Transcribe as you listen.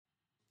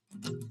You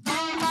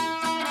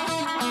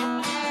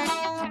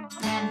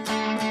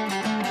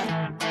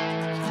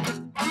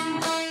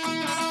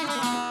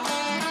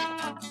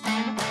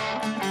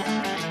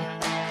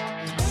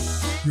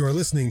are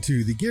listening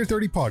to the Gear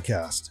 30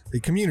 podcast, a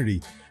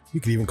community, you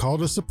could even call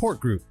it a support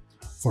group,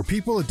 for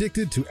people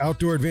addicted to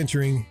outdoor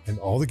adventuring and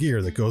all the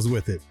gear that goes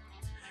with it.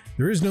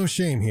 There is no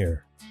shame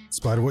here. In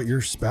spite of what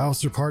your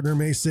spouse or partner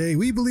may say,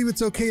 we believe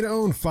it's okay to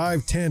own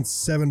 5 tents,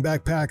 7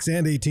 backpacks,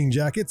 and 18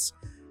 jackets.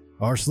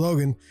 Our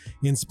slogan,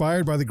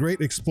 inspired by the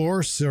great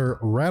explorer Sir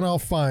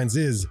Ranulph Fiennes,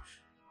 is,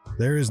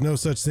 there is no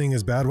such thing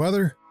as bad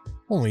weather,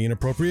 only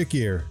inappropriate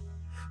gear.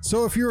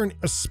 So if you're an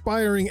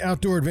aspiring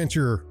outdoor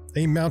adventurer,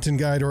 a mountain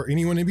guide, or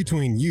anyone in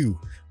between, you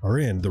are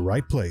in the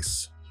right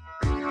place.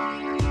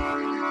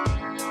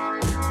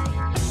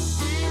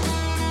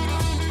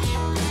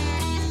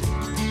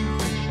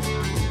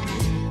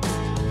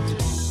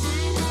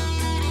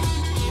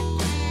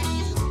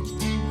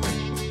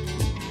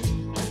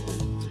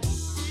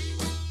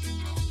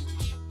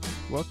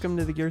 Welcome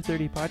to the Gear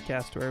 30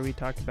 podcast, where we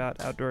talk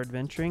about outdoor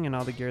adventuring and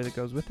all the gear that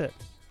goes with it.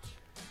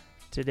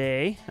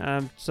 Today,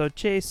 so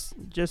Chase,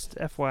 just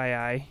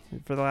FYI,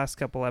 for the last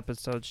couple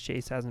episodes,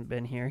 Chase hasn't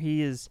been here.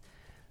 He is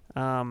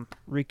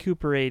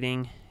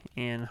recuperating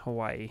in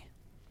Hawaii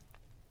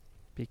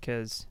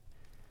because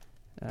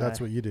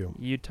that's what you do.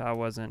 Utah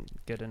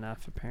wasn't good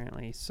enough,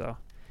 apparently. So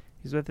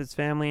he's with his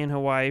family in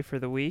Hawaii for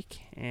the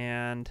week,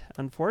 and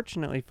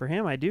unfortunately for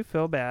him, I do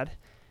feel bad.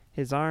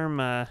 His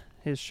arm,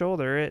 his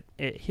shoulder,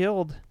 it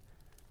healed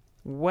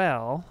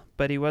well,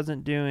 but he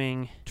wasn't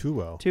doing too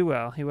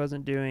well. He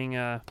wasn't doing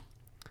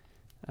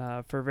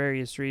for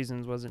various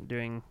reasons, wasn't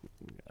doing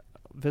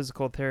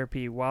physical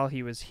therapy while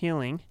he was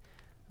healing,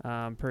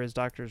 per his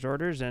doctor's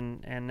orders,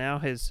 and now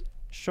his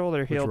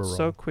shoulder healed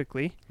so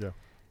quickly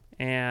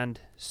and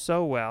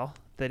so well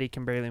that he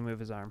can barely move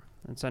his arm.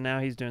 And so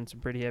now he's doing some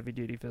pretty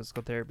heavy-duty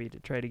physical therapy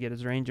to try to get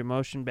his range of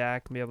motion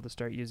back and be able to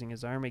start using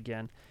his arm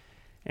again.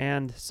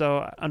 And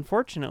so,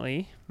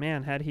 unfortunately,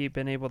 man, had he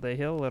been able to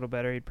heal a little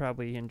better, he'd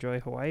probably enjoy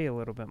Hawaii a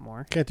little bit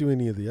more. Can't do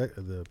any of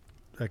the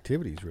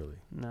activities, really.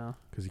 No.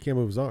 Because he can't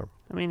move his arm.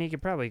 I mean, he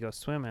could probably go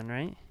swimming,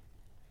 right?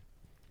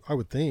 I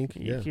would think,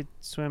 You could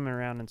swim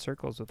around in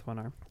circles with one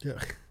arm. Yeah,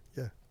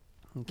 yeah.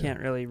 You can't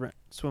really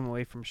swim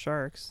away from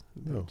sharks.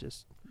 No. They'll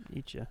just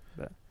eat you.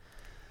 But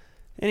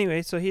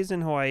anyway, so he's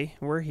in Hawaii.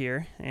 We're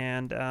here.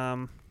 And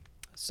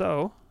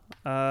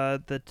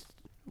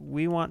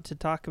we want to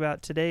talk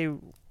about today,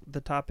 the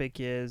topic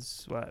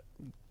is what?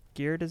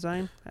 Gear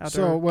design?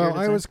 Outdoor gear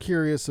design? I was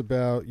curious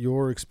about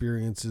your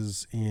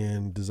experiences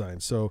in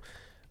design. So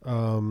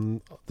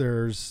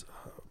there's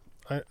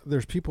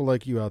people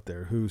like you out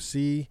there who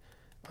see,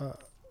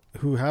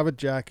 who have a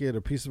jacket,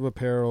 a piece of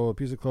apparel, a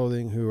piece of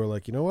clothing, who are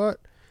like, you know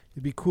what?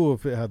 It'd be cool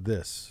if it had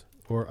this,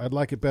 or I'd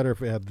like it better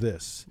if it had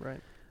this.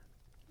 Right.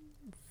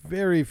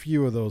 Very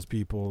few of those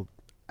people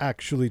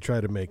actually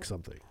try to make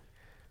something.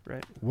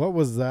 Right. What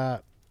was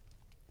that?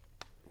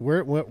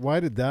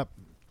 Why did that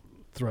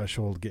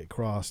threshold get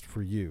crossed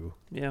for you?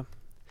 Yeah.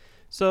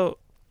 So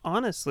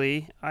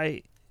honestly,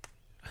 I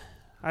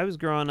was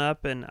growing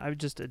up and I was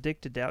just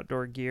addicted to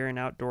outdoor gear and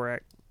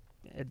outdoor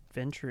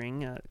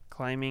adventuring,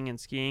 climbing and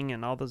skiing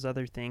and all those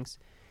other things.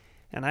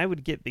 And I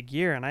would get the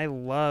gear, and I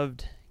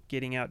loved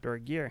getting outdoor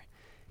gear.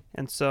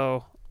 And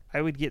so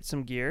I would get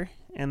some gear,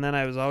 and then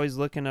I was always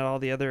looking at all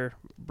the other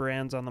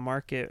brands on the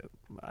market.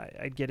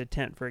 I'd get a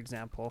tent, for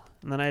example,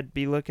 and then I'd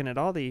be looking at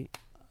all the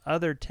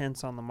other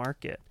tents on the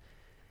market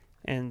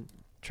and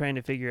trying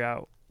to figure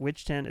out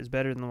which tent is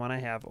better than the one I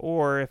have.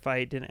 Or if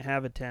I didn't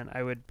have a tent,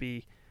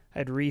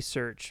 I'd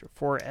research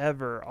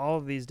forever all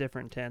of these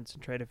different tents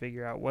and try to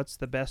figure out what's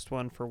the best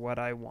one for what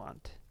I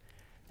want.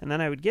 And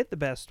then I would get the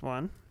best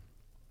one,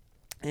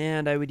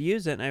 and I would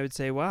use it, and I would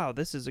say, wow,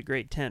 this is a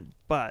great tent,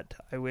 but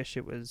I wish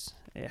it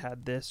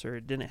had this, or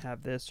it didn't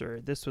have this,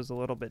 or this was a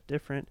little bit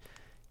different,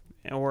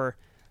 or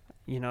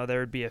there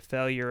would be a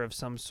failure of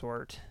some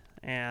sort,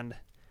 and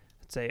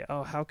I'd say,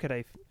 oh, how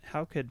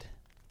could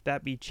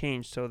that be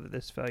changed so that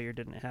this failure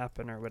didn't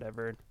happen, or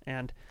whatever.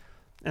 And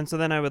so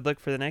then I would look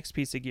for the next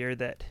piece of gear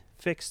that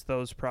fixed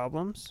those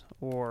problems,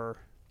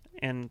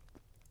 and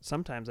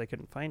sometimes I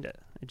couldn't find it.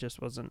 It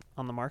just wasn't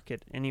on the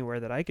market anywhere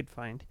that I could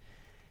find.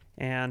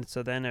 And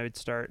so then I'd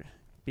start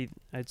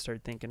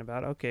thinking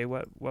about, okay,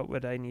 what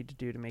would I need to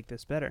do to make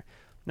this better?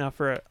 Now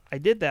I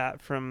did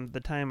that from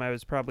the time I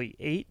was probably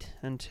 8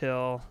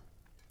 until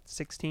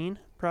 16,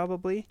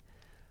 probably.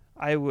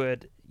 I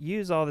would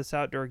use all this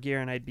outdoor gear,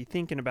 and I'd be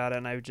thinking about it,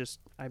 and I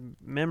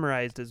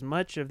memorized as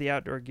much of the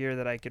outdoor gear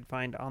that I could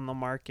find on the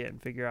market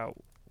and figure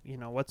out,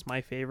 what's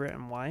my favorite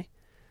and why.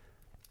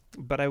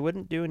 But I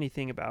wouldn't do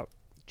anything about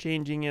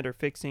changing it or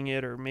fixing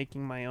it or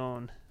making my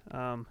own,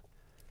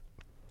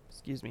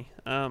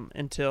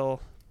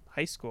 until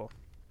high school.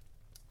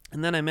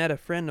 And then I met a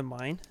friend of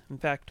mine. In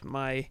fact,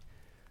 my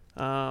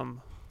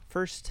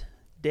first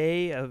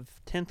day of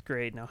 10th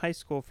grade. Now, high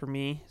school for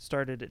me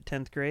started at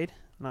 10th grade,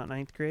 not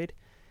 9th grade.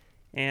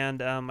 And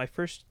my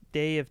first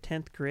day of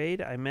 10th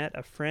grade, I met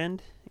a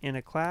friend in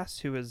a class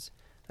who was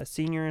a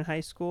senior in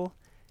high school.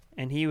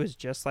 and he was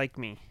just like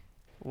me.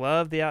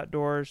 Loved the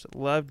outdoors,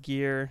 loved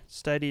gear,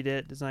 studied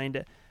it, designed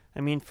it.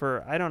 I mean,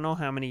 for I don't know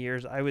how many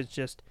years,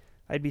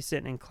 I'd be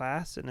sitting in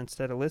class, and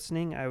instead of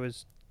listening, I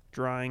was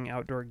drawing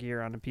outdoor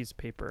gear on a piece of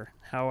paper,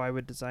 how I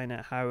would design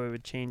it, how I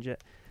would change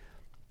it.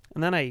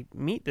 And then I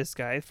meet this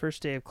guy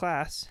first day of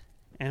class,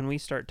 and we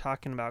start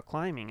talking about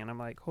climbing, and I'm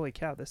like, holy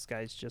cow, this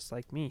guy's just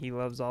like me. He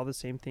loves all the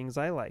same things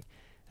I like.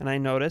 And I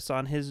notice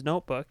on his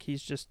notebook,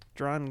 he's just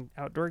drawn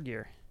outdoor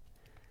gear.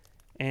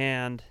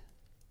 And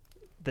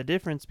the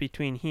difference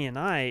between he and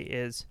I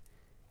is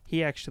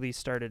he actually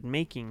started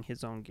making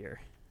his own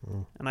gear.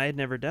 And I had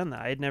never done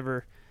that. I had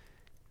never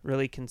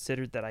really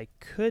considered that I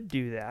could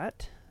do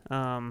that,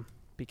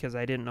 because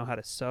I didn't know how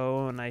to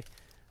sew, and I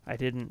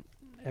didn't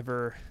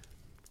ever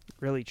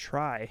really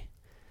try.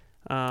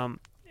 And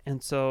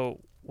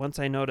so once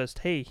I noticed,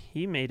 hey,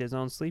 he made his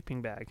own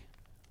sleeping bag.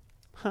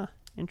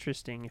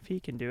 Interesting. If he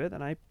can do it,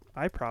 then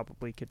I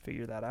probably could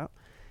figure that out.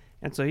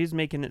 And so he's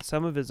making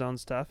some of his own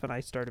stuff, and I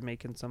started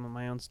making some of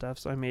my own stuff.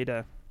 So I made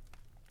a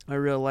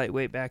real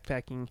lightweight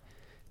backpacking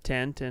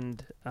tent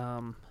and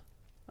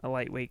a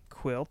lightweight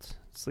quilt,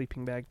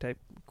 sleeping bag type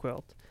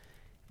quilt,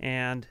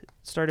 and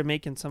started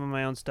making some of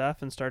my own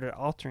stuff and started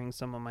altering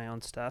some of my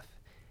own stuff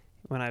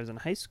when I was in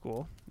high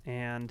school.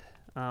 And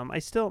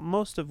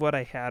most of what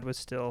I had was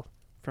still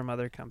from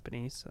other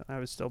companies. I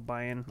was still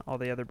buying all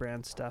the other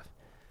brand stuff.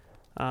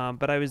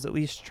 But I was at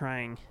least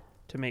trying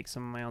to make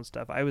some of my own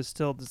stuff. I was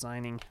still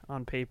designing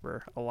on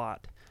paper a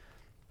lot.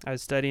 I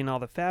was studying all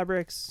the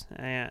fabrics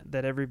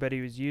that everybody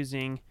was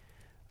using.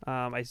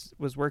 I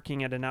was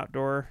working at an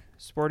outdoor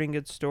sporting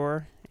goods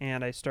store,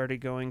 and I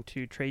started going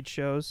to trade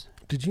shows.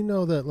 Did you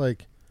know that,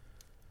 like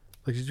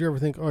did you ever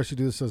think, I should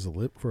do this as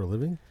for a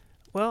living?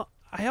 Well,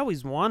 I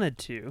always wanted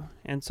to,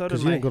 and so did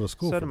you didn't go to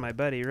school. So did my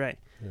buddy, right?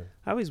 Yeah.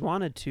 I always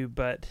wanted to,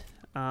 but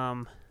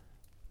I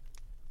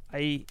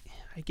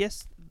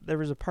guess there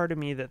was a part of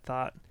me that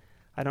thought,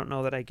 I don't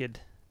know that I could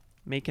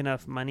make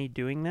enough money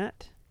doing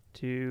that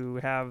to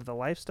have the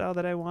lifestyle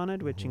that I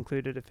wanted, which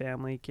included a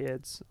family,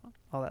 kids,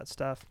 all that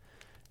stuff,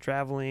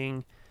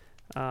 traveling.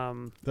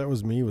 That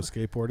was me with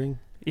skateboarding.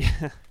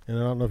 Yeah. And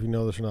I don't know if you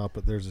know this or not,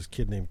 but there's this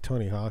kid named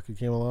Tony Hawk who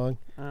came along.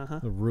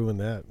 To ruin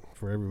that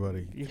for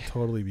everybody. Yeah.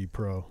 Totally be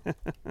pro.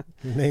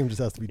 Your name just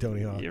has to be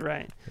Tony Hawk. You're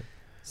right.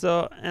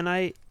 So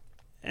I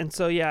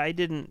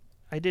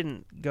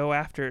didn't go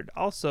after it.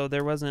 Also,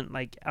 there wasn't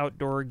like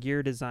outdoor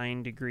gear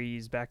design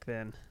degrees back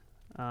then.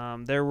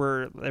 There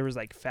was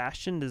like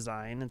fashion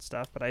design and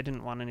stuff, but I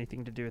didn't want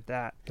anything to do with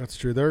that. That's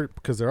true.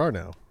 Because there are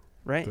now.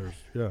 Right.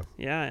 Yeah.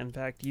 Yeah. In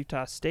fact,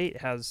 Utah State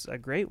has a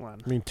great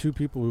one. I mean, 2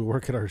 people who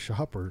work at our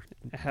shop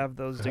have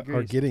those degrees.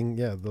 Are getting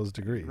those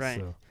degrees. Right.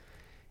 So.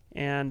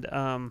 And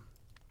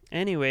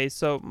anyway,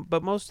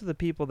 but most of the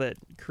people that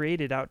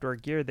created outdoor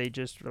gear, they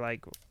just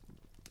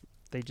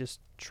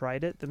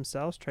tried it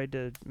themselves, tried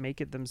to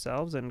make it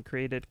themselves, and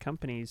created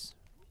companies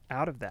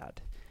out of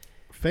that.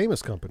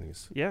 Famous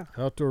companies. Yeah.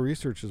 Outdoor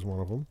Research is one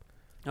of them.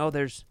 Oh,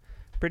 there's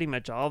pretty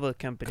much all the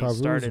companies Kavu's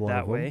started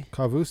that way.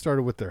 Kavu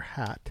started with their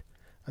hat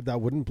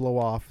that wouldn't blow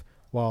off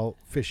while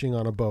fishing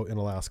on a boat in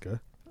Alaska.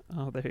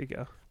 Oh, there you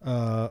go.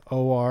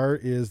 OR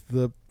is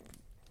the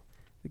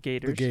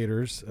Gators. The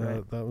Gators.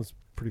 Right. That was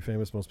pretty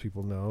famous. Most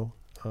people know.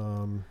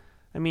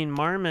 I mean,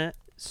 Marmot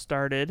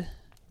started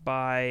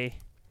by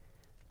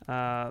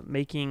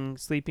making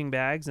sleeping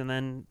bags and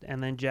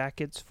then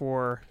jackets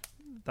for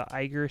the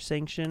Iger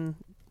Sanction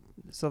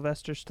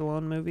Sylvester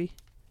Stallone movie.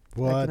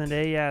 What? Back in the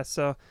day, yeah.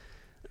 So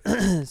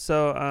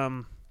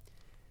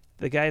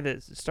the guy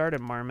that started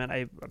Marmot,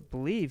 I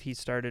believe he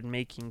started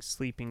making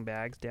sleeping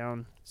bags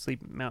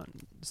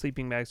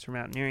sleeping bags for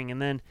mountaineering, and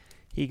then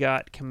he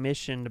got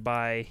commissioned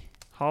by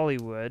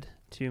Hollywood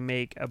to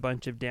make a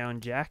bunch of down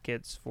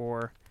jackets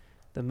for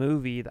the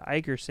movie, the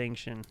Iger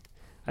Sanction.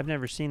 I've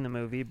never seen the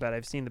movie, but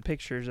I've seen the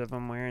pictures of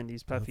him wearing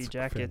these puffy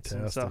jackets,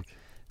 fantastic. and so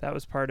that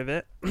was part of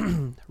it.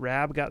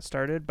 Rab got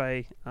started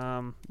by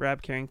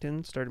Rab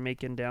Carrington, started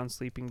making down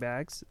sleeping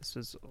bags. This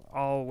was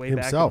all way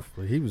himself.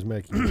 He was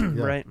making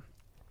yeah. Right.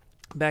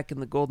 Back in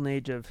the golden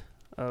age of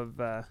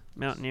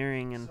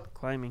mountaineering and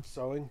climbing.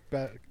 Sewing?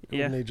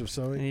 Golden age of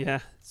sewing? Yeah.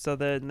 So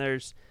then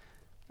there's,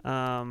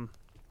 the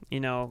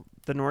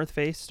North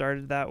Face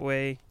started that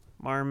way.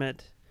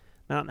 Marmot.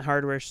 Mountain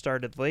Hardwear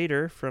started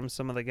later from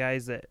some of the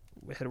guys that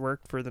had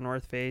worked for the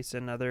North Face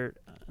and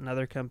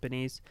other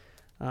companies.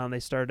 They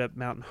started up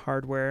Mountain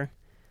Hardwear.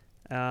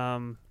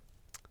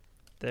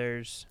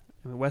 There's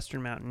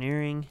Western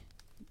Mountaineering.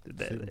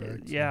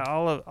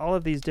 All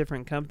of these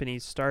different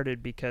companies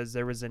started because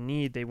there was a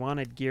need. They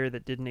wanted gear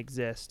that didn't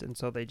exist, and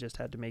so they just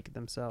had to make it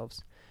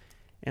themselves.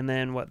 And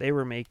then what they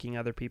were making,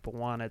 other people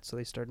wanted, so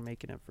they started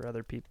making it for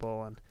other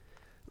people,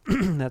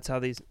 and that's how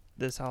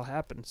this all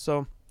happened.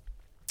 So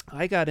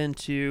I got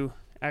into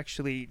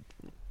actually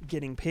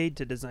getting paid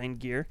to design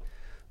gear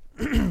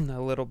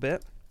a little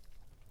bit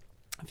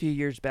a few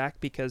years back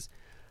because,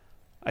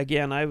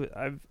 again,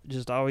 I've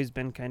just always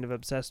been kind of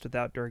obsessed with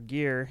outdoor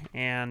gear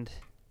and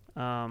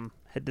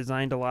had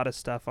designed a lot of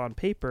stuff on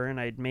paper, and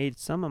I'd made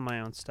some of my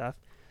own stuff.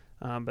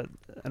 But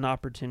an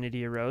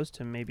opportunity arose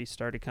to maybe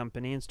start a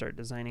company and start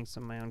designing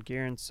some of my own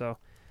gear. And so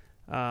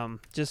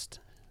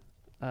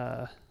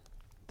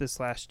this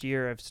last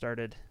year, I've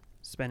started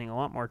spending a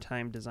lot more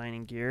time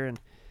designing gear. And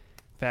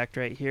in fact,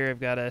 right here,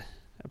 I've got a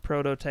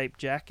prototype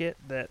jacket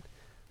that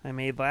I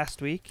made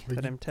last week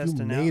that I'm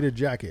testing out. You made a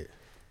jacket.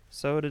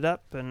 Sewed it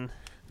up and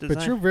designed.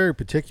 But you're very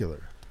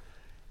particular.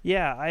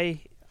 Yeah,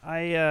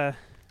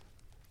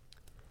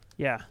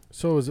 yeah.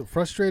 So is it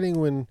frustrating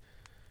when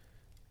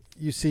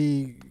you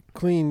see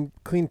clean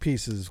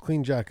pieces,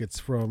 clean jackets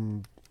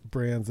from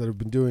brands that have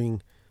been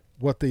doing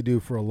what they do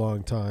for a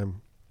long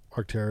time,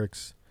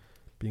 Arc'teryx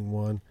being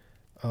one,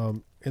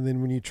 and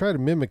then when you try to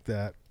mimic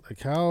that,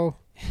 like how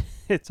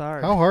it's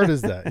hard. How hard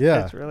is that?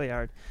 Yeah, it's really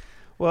hard.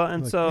 Well,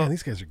 and like, so man,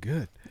 these guys are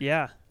good.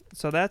 Yeah,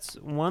 so that's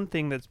one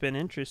thing that's been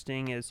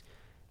interesting is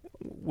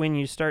when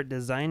you start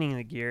designing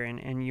the gear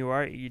and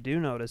you do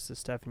notice this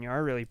stuff and you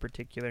are really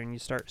particular and you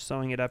start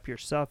sewing it up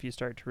yourself, you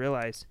start to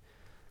realize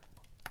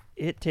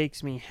it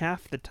takes me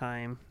half the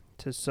time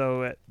to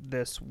sew it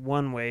this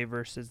one way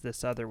versus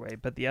this other way,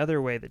 but the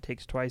other way that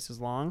takes twice as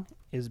long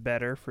is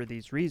better for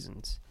these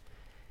reasons.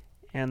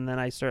 And then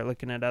I start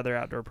looking at other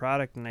outdoor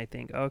product and I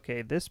think,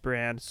 okay, this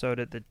brand sewed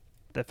it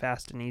the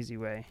fast and easy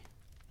way,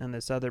 and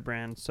this other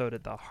brand sewed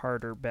it the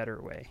harder,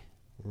 better way.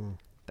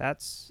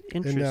 That's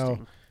interesting. And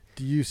now,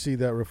 do you see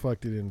that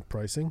reflected in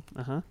pricing?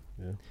 Yeah.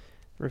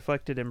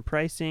 Reflected in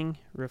pricing,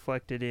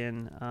 reflected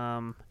in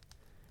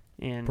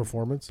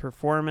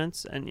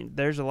performance. And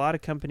there's a lot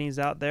of companies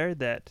out there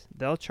that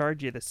they'll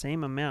charge you the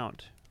same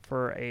amount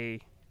for a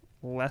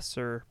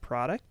lesser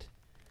product,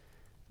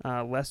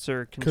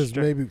 lesser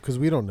construction. Because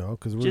we don't know,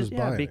 because we're just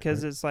buying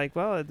because it, right? it's like,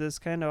 well, this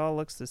kind of all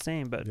looks the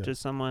same, but to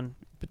someone,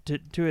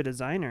 to a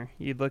designer,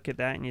 you'd look at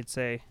that and you'd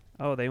say,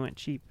 oh, they went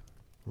cheap.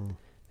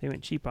 They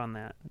went cheap on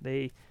that.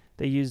 They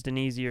used an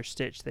easier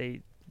stitch.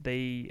 They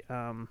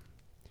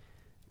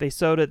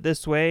sewed it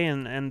this way,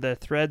 and the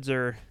threads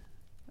are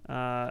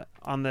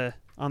on the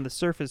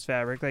surface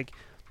fabric. Like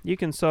you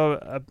can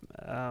sew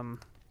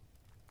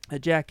a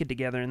jacket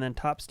together and then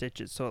top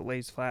stitch it so it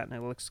lays flat and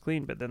it looks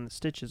clean, but then the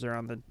stitches are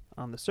on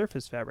the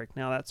surface fabric.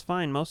 Now that's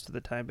fine most of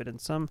the time, but in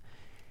some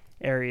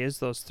areas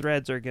those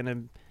threads are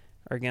gonna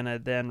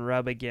then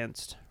rub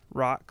against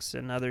rocks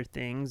and other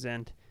things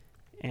and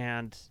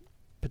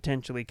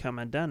potentially come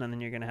undone, and then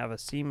you're going to have a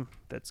seam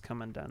that's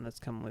come undone, that's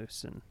come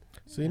loose. And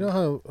so you know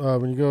how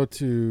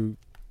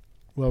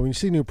when you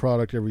see new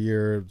product every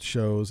year,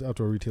 shows,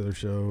 outdoor retailer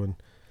show, and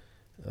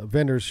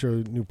vendors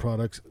show new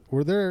products,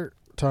 were there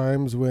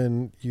times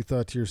when you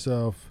thought to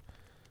yourself,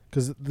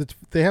 because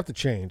they have to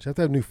change, they have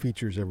to have new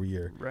features every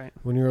year, right?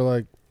 When you're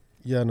like,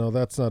 yeah, no,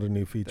 that's not a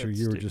new feature,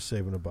 you were just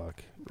saving $1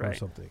 or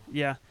something.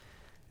 Yeah,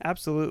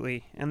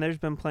 absolutely. And there's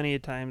been plenty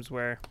of times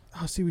where,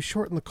 oh, see, we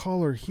shortened the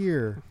collar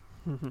here.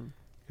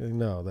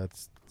 No,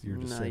 you're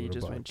just saving you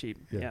just $1. went cheap.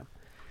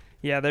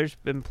 Yeah. There's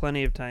been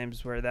plenty of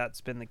times where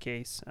that's been the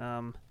case.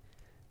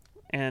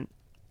 And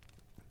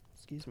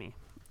excuse me.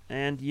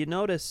 And you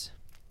notice.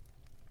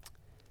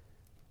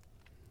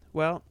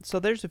 Well, so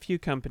there's a few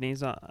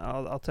companies.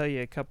 I'll tell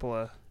you a couple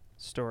of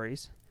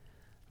stories.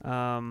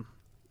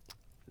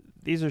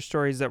 These are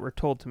stories that were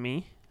told to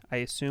me. I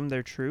assume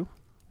they're true.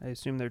 I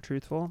assume they're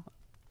truthful.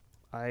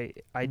 I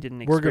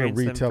didn't experience them. We're going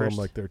to retell them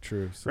like they're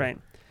true. So. Right.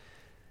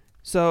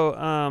 So,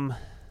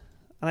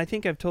 and I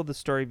think I've told the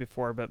story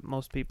before, but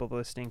most people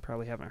listening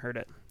probably haven't heard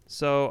it.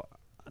 So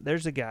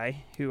there's a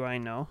guy who I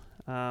know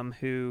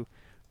who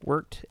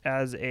worked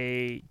as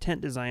a tent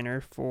designer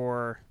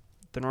for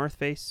the North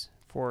Face,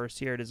 for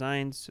Sierra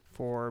Designs,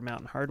 for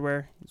Mountain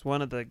Hardwear. He's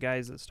one of the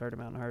guys that started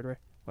Mountain Hardwear.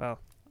 Well,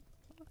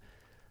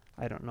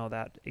 I don't know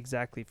that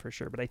exactly for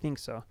sure, but I think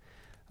so.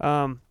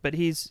 But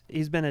he's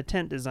been a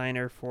tent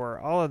designer for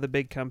all of the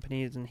big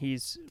companies, and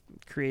he's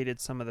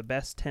created some of the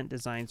best tent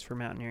designs for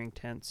mountaineering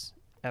tents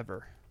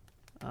ever.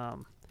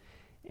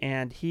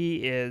 And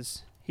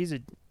he's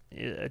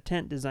a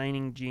tent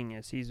designing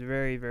genius. He's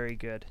very, very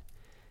good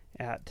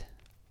at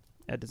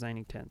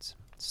designing tents.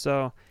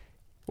 So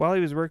while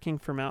he was working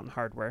for Mountain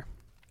Hardwear,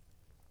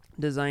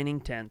 designing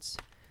tents,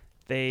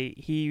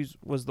 he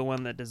was the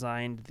one that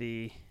designed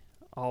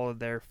all of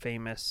their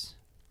famous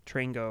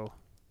Trango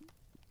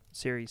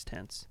series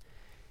tents.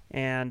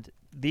 And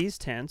these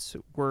tents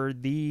were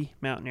the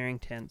mountaineering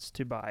tents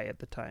to buy at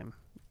the time,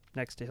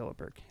 next to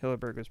Hilleberg.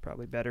 Hilleberg was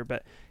probably better,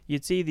 but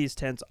you'd see these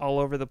tents all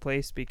over the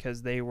place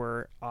because they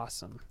were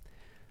awesome.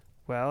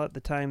 Well, at the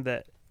time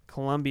that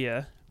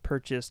Columbia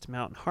purchased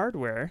Mountain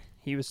Hardwear,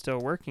 he was still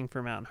working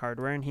for Mountain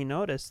Hardwear, and he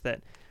noticed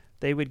that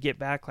they would get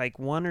back like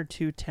 1 or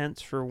 2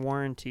 tents for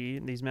warranty,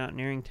 these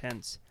mountaineering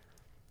tents,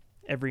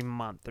 every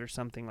month or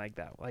something like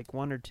that. Like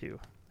 1 or 2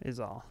 is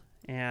all.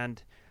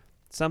 And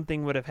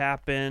something would have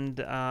happened,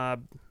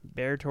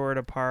 bear tore it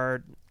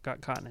apart,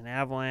 got caught in an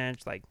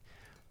avalanche, like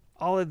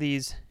all of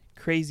these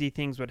crazy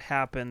things would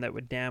happen that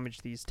would damage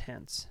these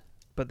tents.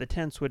 But the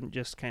tents wouldn't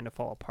just kind of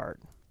fall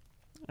apart.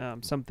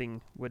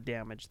 Something would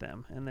damage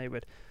them, and they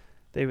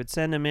would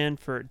send them in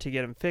to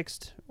get them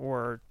fixed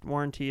or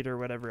warrantied or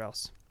whatever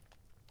else.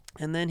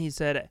 And then he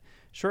said,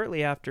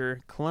 shortly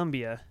after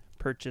Columbia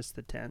purchased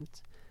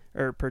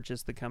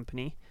the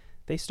company,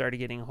 they started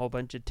getting a whole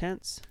bunch of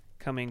tents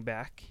coming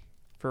back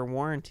for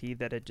warranty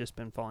that had just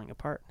been falling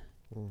apart.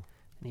 Mm.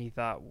 And he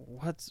thought,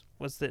 what's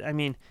the, I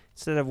mean,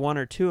 instead of 1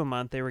 or 2 a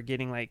month, they were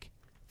getting like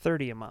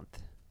 30 a month.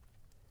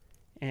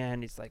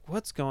 And he's like,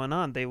 what's going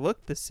on? They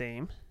look the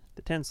same.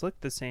 The tents look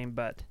the same,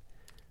 but,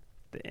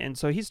 and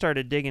so he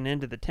started digging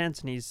into the tents,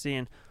 and he's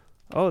seeing,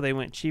 oh, they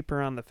went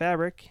cheaper on the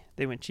fabric.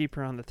 They went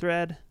cheaper on the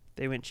thread.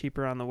 They went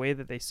cheaper on the way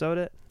that they sewed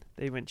it.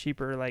 They went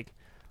cheaper, like,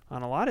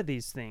 on a lot of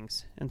these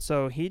things. And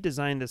so he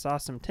designed this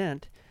awesome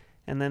tent,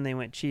 and then they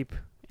went cheap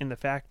in the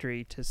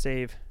factory to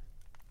save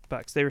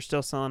bucks. They were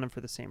still selling them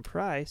for the same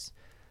price,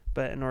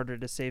 but in order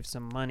to save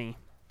some money,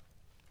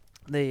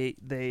 they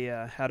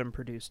had them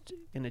produced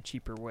in a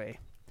cheaper way.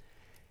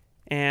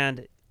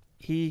 And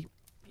he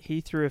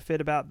threw a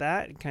fit about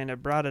that and kind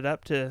of brought it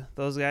up to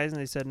those guys, and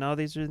they said, no,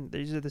 these are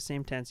the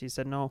same tents. He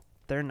said, no,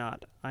 they're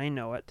not. I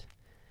know it.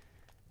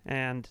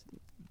 And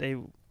they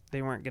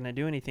weren't going to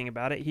do anything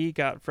about it. He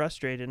got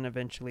frustrated and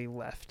eventually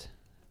left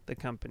the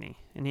company,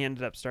 and he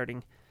ended up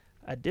starting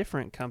a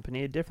different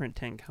company, a different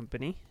tent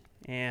company.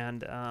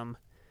 And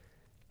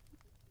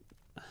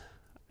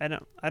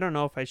I don't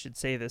know if I should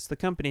say this. The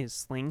company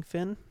is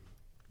Slingfin.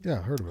 Yeah,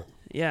 I heard of it.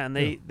 Yeah, and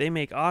they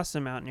make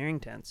awesome mountaineering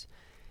tents.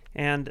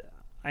 And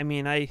I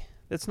mean,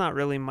 that's not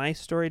really my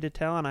story to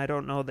tell, and I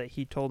don't know that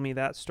he told me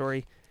that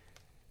story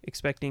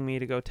expecting me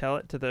to go tell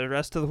it to the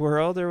rest of the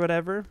world or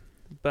whatever.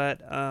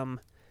 But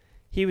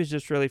he was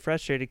just really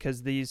frustrated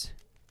because these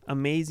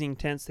amazing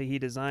tents that he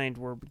designed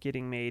were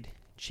getting made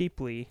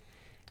cheaply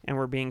and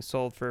were being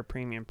sold for a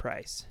premium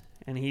price.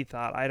 And he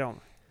thought, I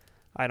don't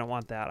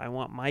want that. I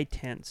want my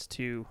tents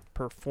to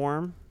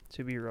perform,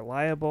 to be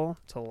reliable,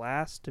 to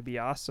last, to be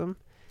awesome.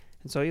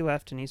 And so he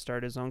left and he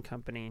started his own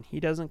company. And he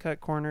doesn't cut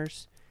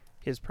corners.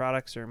 His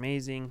products are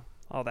amazing,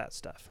 all that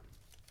stuff.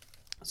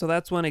 So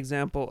that's one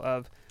example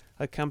of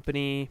a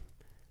company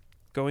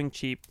going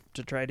cheap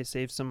to try to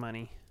save some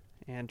money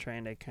and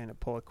trying to kind of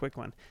pull a quick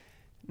one.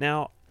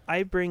 Now,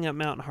 I bring up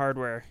Mountain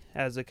Hardwear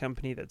as a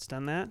company that's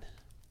done that,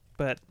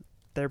 but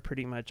they're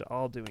pretty much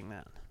all doing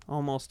that.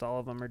 Almost all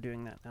of them are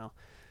doing that now.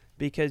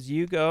 Because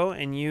you go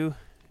and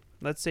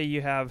let's say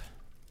you have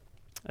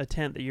a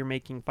tent that you're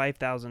making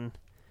 5,000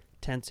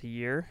 tents a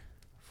year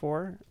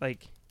for.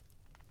 Like,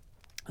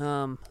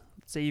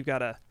 say you've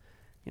got a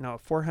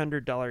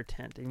 $400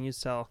 tent and you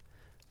sell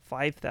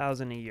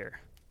 5,000 a year.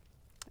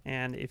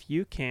 And if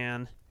you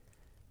can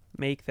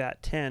make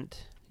that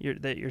tent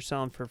that you're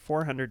selling for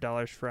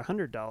 $400 for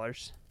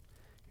 $100,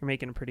 you're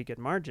making a pretty good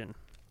margin.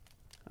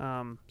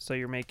 So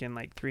you're making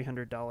like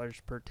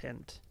 $300 per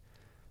tent.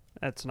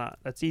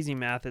 That's easy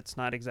math. It's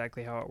not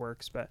exactly how it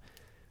works, but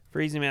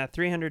for easy math,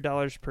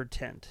 $300 per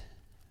tent.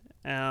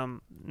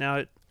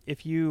 Now,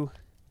 if you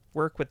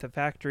work with a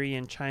factory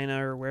in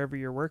China or wherever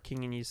you're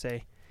working and you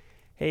say,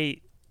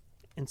 hey,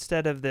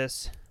 instead of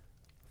this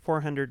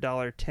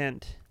 $400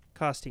 tent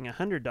costing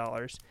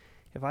 $100,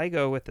 if I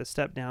go with a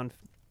step-down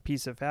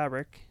piece of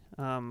fabric,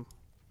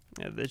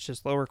 it's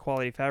just lower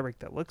quality fabric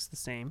that looks the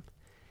same,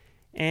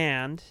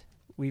 and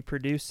we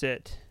produce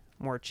it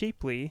more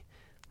cheaply,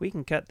 we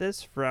can cut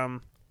this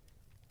from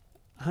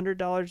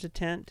 $100 a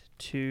tent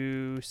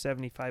to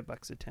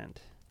 $75 a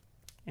tent,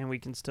 and we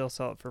can still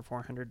sell it for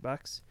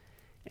 $400,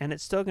 and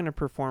it's still going to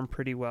perform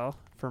pretty well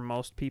for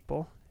most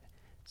people.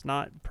 It's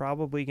not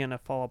probably going to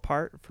fall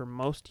apart for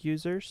most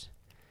users.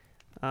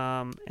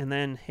 And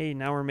then, hey,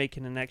 now we're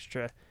making an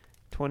extra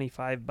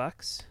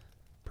 $25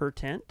 per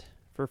tent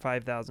for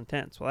 5,000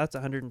 tents. Well, that's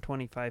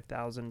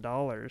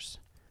 $125,000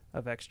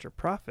 of extra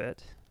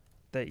profit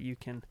that you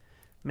can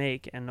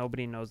make, and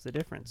nobody knows the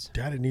difference.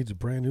 Daddy needs a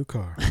brand new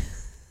car.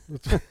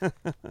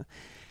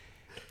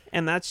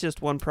 And that's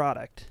just one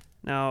product.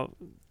 Now,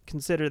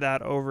 consider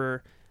that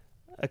over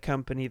a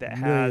company that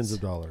has millions of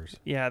dollars.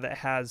 Yeah, that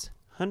has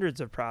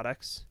hundreds of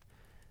products,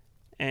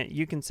 and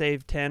you can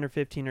save 10 or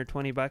 15 or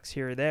 $20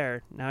 here or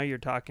there. Now you're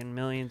talking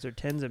millions or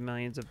tens of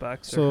millions of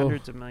bucks, or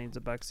hundreds of millions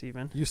of bucks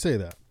even. You say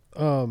that,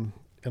 and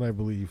I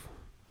believe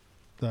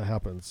that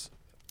happens.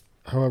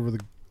 However,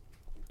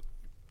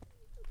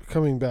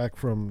 coming back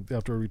from the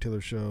Outdoor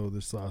Retailer show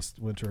this last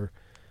winter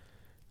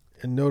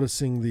and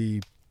noticing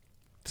the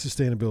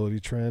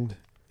sustainability trend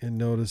and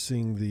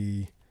noticing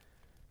the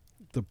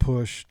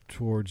push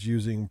towards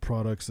using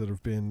products that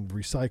have been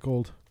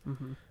recycled,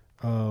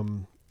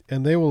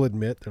 and they will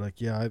admit, they're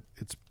like, yeah,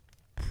 it's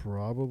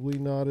probably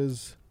not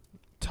as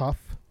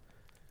tough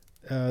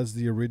as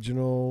the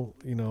original,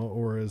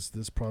 or as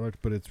this product,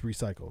 but it's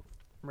recycled.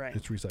 Right.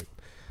 It's recycled.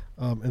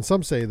 And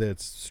some say that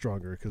it's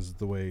stronger because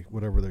the way,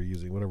 whatever they're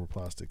using, whatever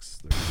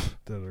plastics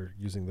that are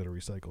using that are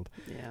recycled.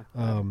 Yeah.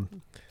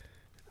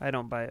 I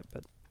don't buy it,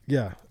 but.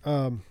 Yeah.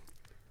 So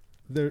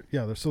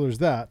there's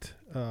that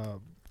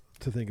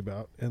to think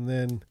about. And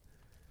then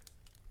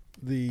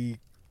the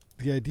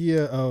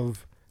idea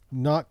of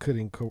not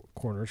cutting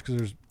corners, because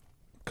there's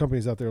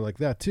companies out there like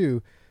that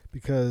too,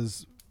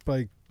 because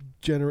by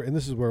and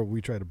this is where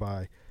we try to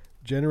buy,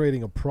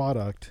 generating a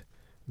product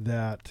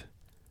that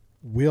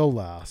will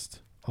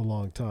last a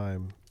long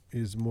time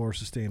is more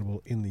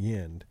sustainable in the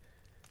end.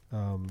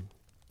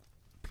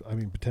 I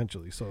mean,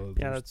 potentially. So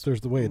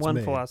there's the way it's one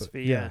made.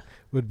 Philosophy.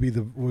 Would be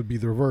the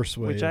reverse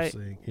way which of I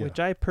saying. which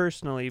I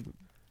personally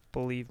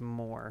believe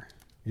more.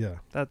 Yeah,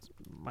 that's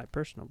my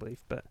personal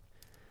belief. But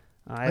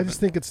I just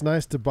think it's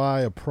nice to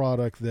buy a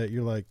product that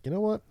you're like, you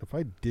know what? If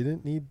I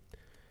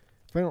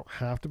don't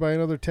have to buy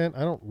another tent,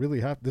 I don't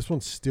really have. This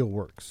one still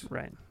works.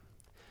 Right.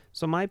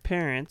 So my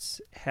parents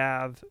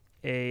have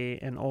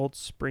an old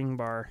spring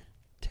bar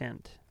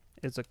tent.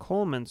 It's a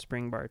Coleman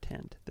spring bar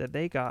tent that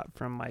they got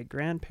from my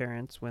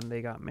grandparents when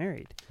they got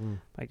married.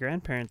 My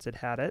grandparents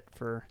had it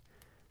for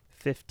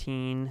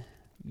 15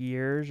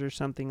 years or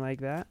something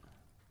like that.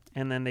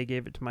 And then they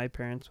gave it to my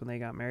parents when they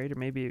got married, or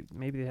maybe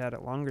they had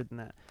it longer than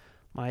that.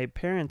 My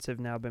parents have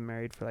now been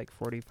married for like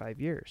 45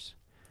 years.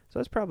 So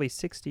it's probably a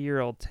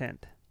 60-year-old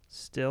tent.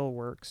 Still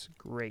works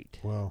great.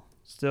 Wow.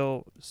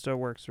 Still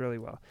works really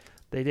well.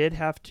 They did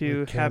have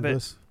to have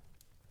it.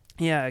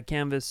 Yeah, a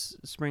canvas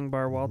spring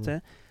bar wall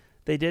tent.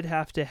 They did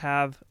have to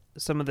have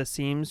some of the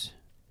seams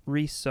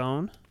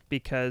re-sewn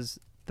because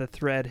the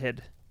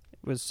thread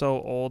was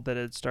so old that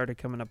it started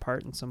coming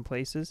apart in some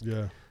places.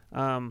 Yeah.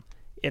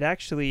 It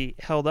actually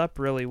held up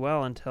really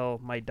well until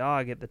my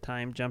dog at the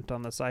time jumped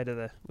on the side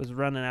was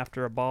running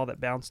after a ball that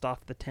bounced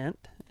off the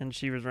tent, and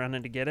she was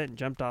running to get it and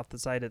jumped off the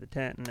side of the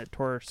tent, and it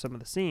tore some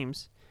of the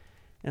seams.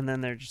 And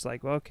then they're just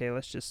like, well, okay,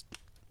 let's just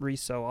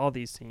re-sew all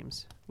these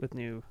seams with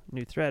new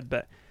thread.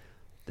 But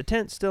the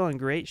tent's still in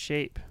great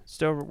shape.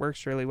 Still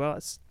works really well.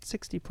 It's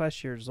 60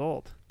 plus years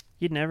old.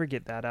 You'd never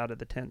get that out of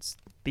the tents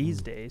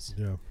these days.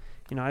 Yeah.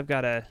 You know, I've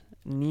got a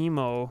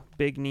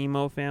big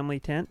Nemo family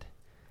tent.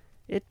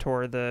 It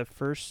tore the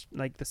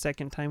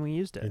second time we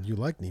used it. And you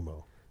like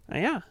Nemo.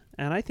 Yeah,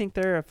 and I think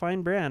they're a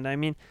fine brand. I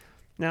mean,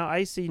 now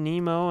I see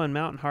Nemo and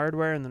Mountain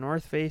Hardwear and the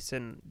North Face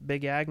and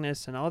Big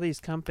Agnes and all these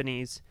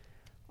companies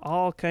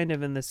all kind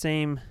of in the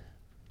same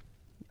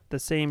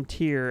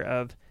tier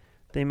of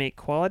they make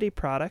quality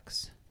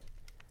products,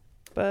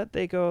 but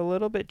they go a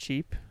little bit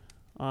cheap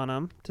on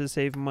them to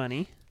save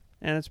money,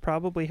 and it's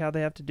probably how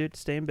they have to do it to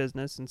stay in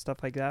business and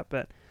stuff like that.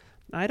 But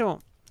I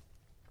don't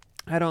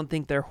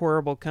think they're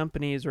horrible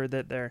companies or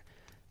that they're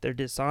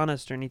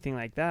dishonest or anything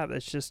like that.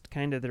 It's just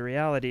kind of the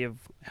reality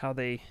of how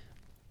they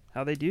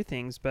do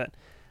things. But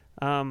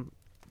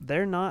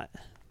they're not,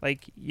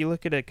 like, you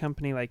look at a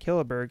company like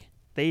Hilleberg,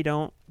 they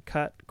don't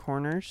cut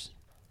corners.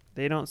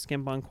 They don't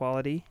skimp on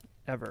quality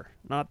ever.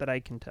 Not that I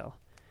can tell.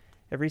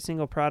 Every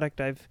single product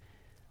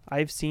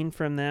I've seen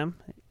from them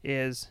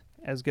is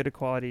as good a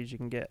quality as you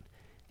can get.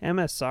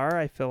 MSR,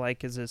 I feel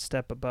like, is a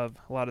step above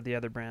a lot of the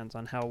other brands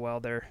on how well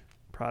their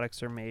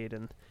products are made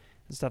and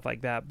stuff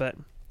like that. But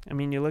I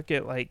mean, you look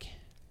at like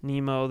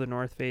Nemo, the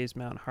North Face,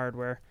 Mountain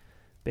Hardwear,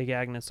 Big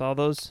Agnes, all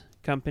those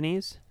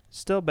companies,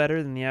 still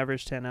better than the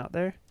average tent out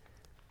there.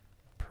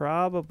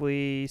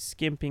 Probably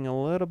skimping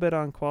a little bit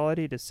on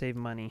quality to save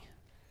money.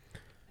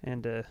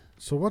 And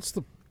so what's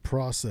the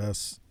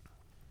process?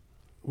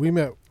 We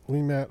met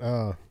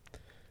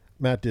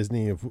Matt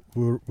Disney of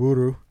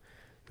Wuru,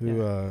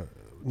 who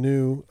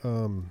new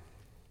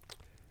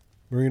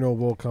merino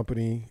wool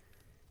company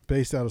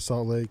based out of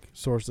Salt Lake,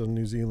 sourced in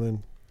New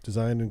Zealand,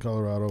 designed in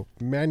Colorado,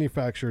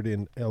 manufactured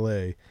in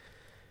LA,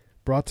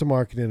 brought to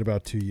market in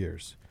about 2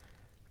 years.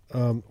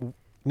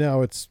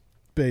 Now it's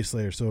base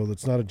layer, so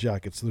it's not a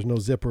jacket. So there's no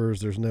zippers,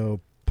 there's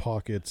no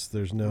pockets,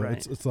 there's no.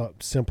 Right. It's a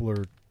lot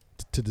simpler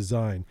to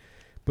design.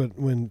 But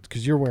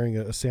because you're wearing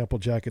a sample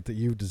jacket that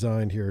you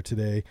designed here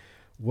today,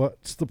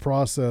 what's the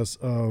process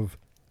of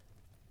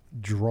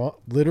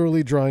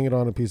literally drawing it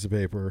on a piece of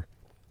paper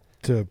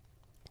to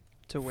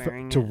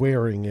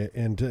wearing it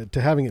and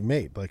to having it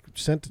made, like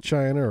sent to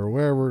China or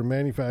wherever,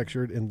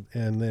 manufactured, and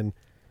then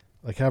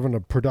like having a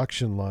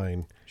production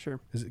line? Sure.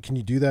 Can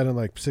you do that in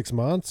like 6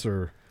 months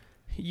or?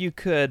 You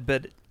could,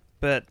 but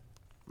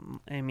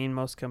I mean,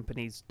 most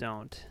companies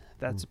don't.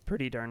 That's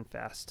pretty darn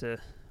fast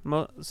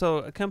so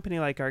a company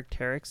like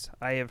Arc'teryx,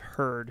 I have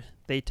heard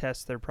they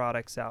test their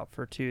products out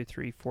for 2,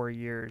 3, 4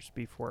 years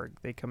before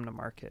they come to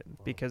market,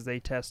 because they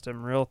test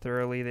them real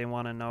thoroughly. They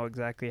want to know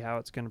exactly how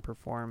it's going to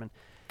perform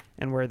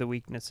and where the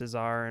weaknesses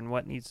are and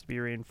what needs to be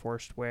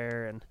reinforced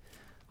where and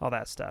all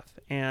that stuff.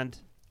 And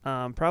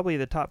probably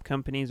the top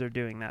companies are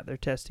doing that. They're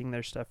testing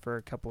their stuff for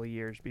a couple of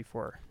years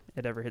before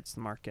it ever hits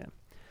the market.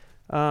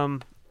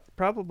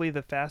 Probably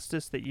the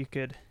fastest that you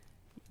could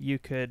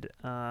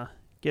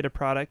get a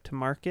product to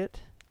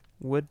market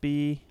would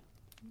be,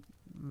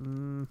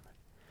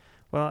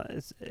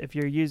 if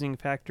you're using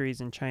factories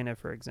in China,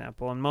 for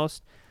example, and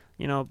most,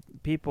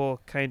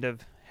 people kind of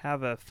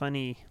have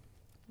funny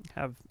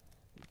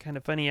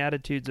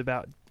attitudes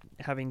about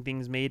having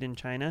things made in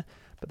China,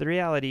 but the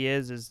reality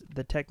is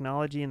the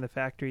technology in the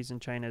factories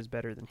in China is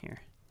better than here.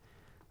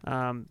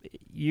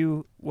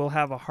 You will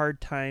have a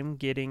hard time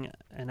getting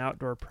an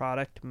outdoor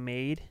product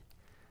made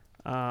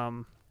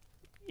in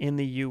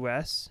the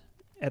U.S.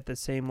 at the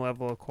same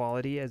level of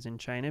quality as in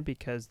China,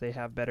 because they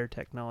have better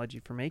technology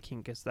for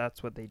making, because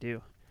that's what they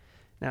do.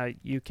 Now,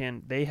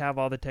 they have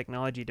all the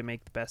technology to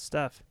make the best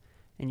stuff.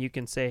 and you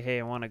can say, hey,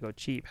 I want to go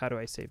cheap. How do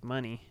I save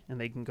money? And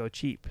they can go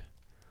cheap.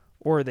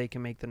 Or they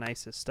can make the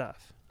nicest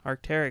stuff.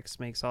 Arc'teryx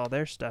makes all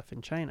their stuff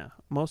in China,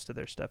 most of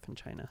their stuff in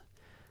China.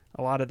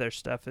 A lot of their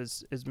stuff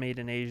is made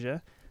in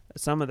Asia.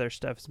 Some of their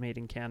stuff is made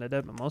in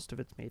Canada, but most of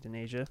it's made in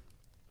Asia.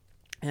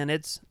 And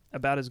it's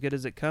about as good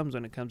as it comes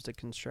when it comes to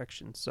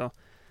construction. So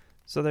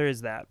there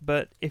is that.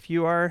 But if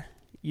you are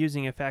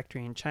using a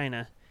factory in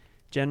China,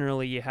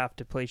 generally you have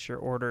to place your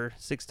order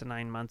 6 to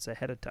 9 months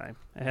ahead of time,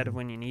 ahead of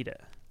when you need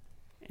it.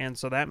 And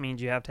so that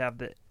means you have to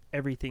have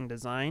everything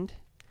designed,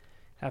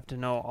 have to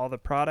know all the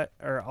product,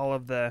 or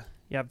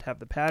you have to have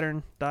the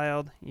pattern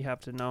dialed, you have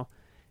to know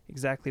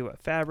exactly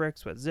what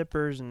fabrics, what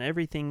zippers, and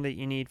everything that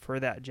you need for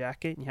that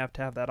jacket. You have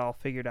to have that all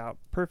figured out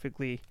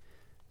perfectly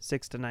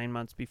 6 to 9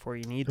 months before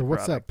you need the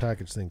what's product. that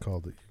package thing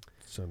called that you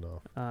send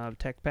off?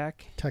 Tech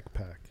Pack. Tech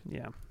Pack.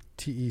 Yeah.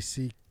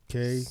 TECK.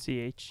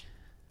 CH.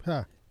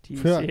 Ha.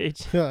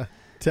 TECH.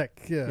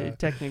 Tech. Yeah.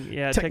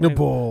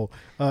 Technibowl.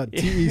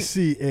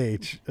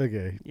 TECH.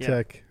 Okay. Yeah.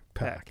 Tech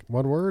Pack.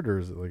 One word, or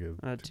is it like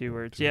a 2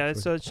 words? Yeah.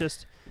 So it's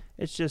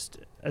just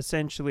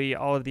essentially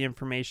all of the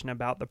information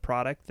about the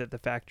product that the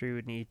factory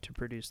would need to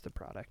produce the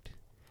product.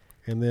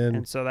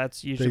 And so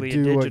that's usually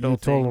they do a what digital you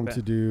told thing. them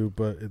to do,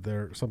 but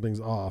something's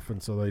off,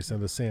 and so they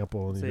send a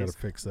sample, and you got to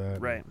fix that.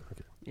 Right.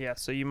 Okay. Yeah.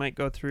 So you might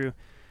go through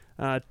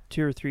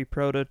 2 or 3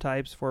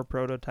 prototypes, 4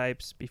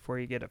 prototypes before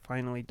you get it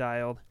finally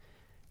dialed.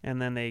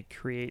 And then they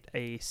create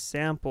a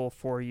sample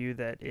for you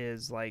that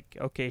is like,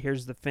 okay,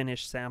 here's the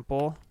finished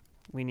sample.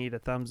 We need a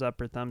thumbs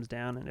up or thumbs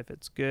down. And if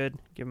it's good,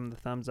 give them the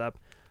thumbs up.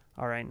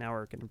 All right, now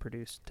we're going to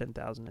produce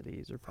 10,000 of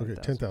these or 5,000.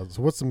 Okay, 10,000.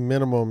 So what's the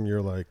minimum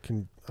you're like,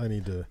 I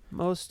need to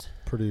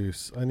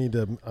produce? I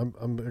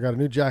got a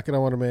new jacket I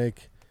want to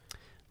make.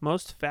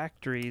 Most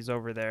factories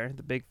over there,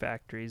 the big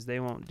factories, they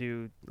won't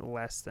do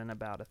less than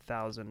about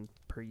 1,000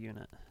 per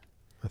unit.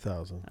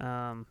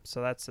 1,000.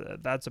 So that's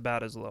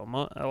about as low.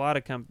 A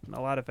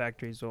lot of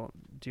factories will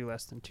do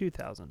less than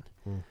 2,000.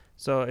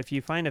 So if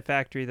you find a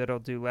factory that'll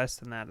do less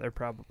than that, they're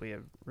probably a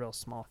real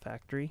small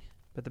factory.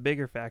 But the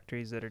bigger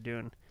factories that are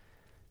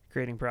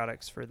creating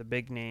products for the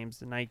big names,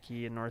 the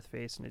Nike and North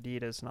Face and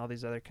Adidas and all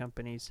these other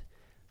companies,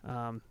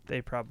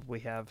 they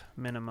probably have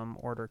minimum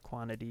order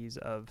quantities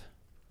of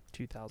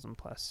 2,000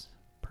 plus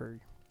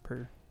per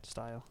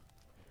style.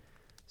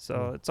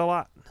 So it's a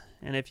lot.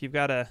 And if you've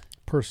got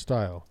per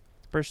style.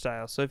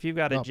 So if you've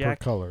got not a jacket,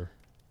 per color.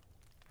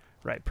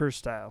 Right, per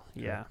style.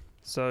 Yeah.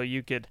 So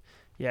you could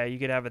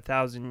have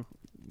 1,000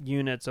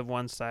 units of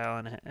one style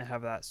and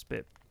have that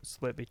split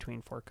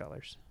between 4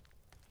 colors,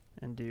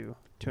 and do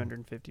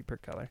 250 per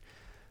color.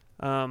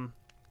 But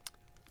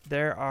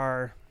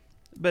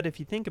if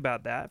you think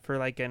about that, for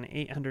like an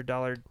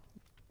 $800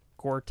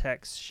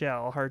 Gore-Tex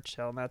shell, hard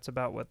shell, and that's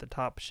about what the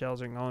top shells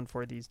are going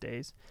for these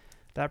days,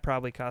 that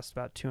probably costs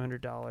about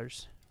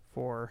 $200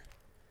 for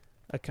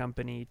a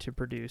company to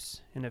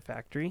produce in a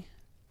factory.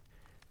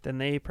 Then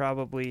they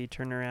probably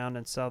turn around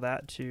and sell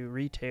that to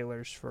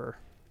retailers for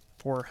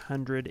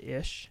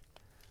 $400-ish.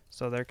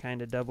 So they're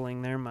kind of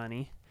doubling their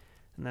money.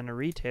 And then a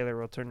retailer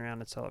will turn around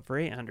and sell it for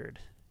 $800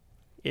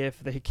 if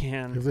they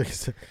can.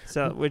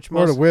 So which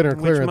most or the winter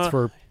clearance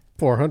for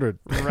 $400.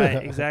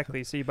 Right,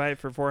 exactly. So you buy it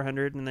for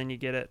 $400 and then you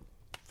get it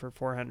for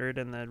 $400,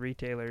 and the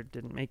retailer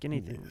didn't make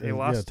anything. They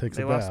lost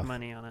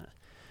money on it.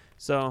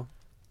 So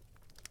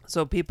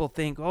people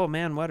think, oh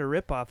man, what a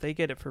ripoff! They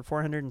get it for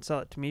 $400 and sell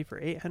it to me for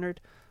 $800.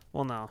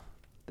 Well, no,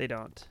 they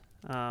don't.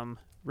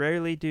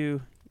 Rarely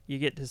do you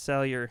get to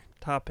sell your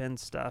top end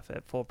stuff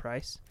at full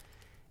price.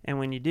 And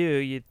when you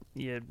do,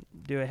 you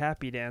do a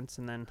happy dance,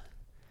 and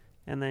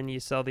then you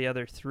sell the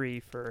other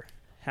 3 for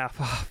half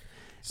off.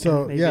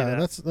 So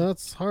yeah,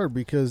 that's hard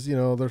because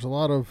there's a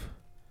lot of.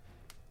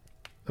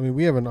 I mean,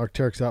 we have an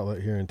Arc'teryx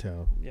outlet here in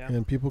town,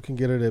 and people can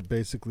get it at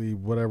basically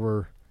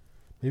whatever,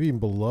 maybe even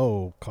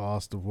below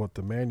cost of what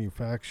the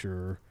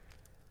manufacturer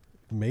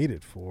made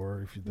it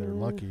for, if they're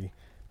lucky.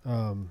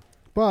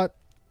 But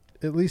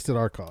at least at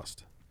our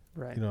cost,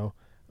 right?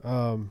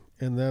 And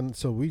then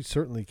so we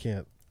certainly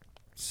can't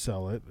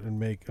sell it and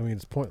make. I mean,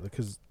 it's pointless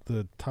because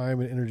the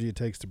time and energy it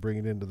takes to bring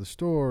it into the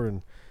store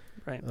and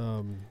right,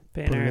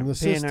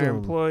 paying our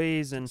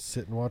employees and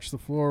sit and watch the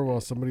floor while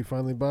somebody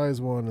finally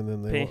buys one, and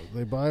then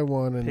they buy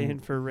one and paying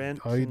for rent.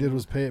 All you did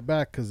was pay it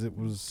back because it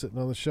was sitting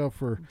on the shelf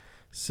for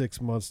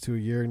 6 months to a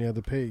year, and you have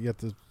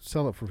to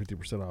sell it for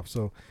 50% off.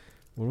 So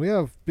when we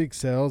have big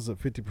sales at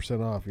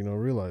 50% off,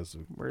 realize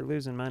we're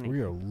losing money.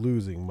 We are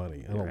losing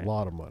money, and a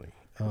lot of money.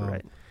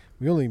 Right.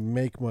 We only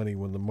make money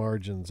when the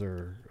margins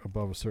are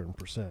above a certain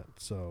percent.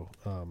 So,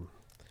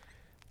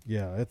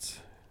 it's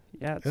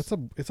a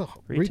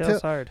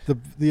retail's hard.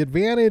 The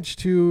advantage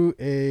to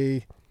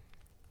a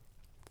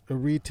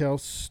retail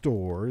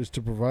store is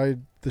to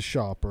provide the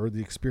shopper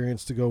the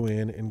experience to go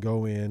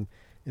in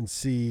and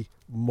see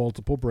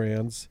multiple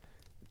brands,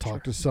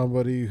 talk to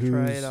somebody who's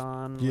try it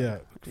on,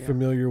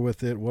 familiar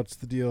with it. What's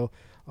the deal?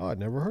 Oh, I'd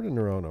never heard of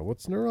Nerona.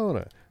 What's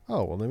Nerona?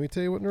 Oh, well, let me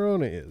tell you what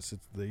Nerona is.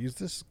 They use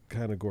this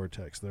kind of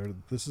Gore-Tex.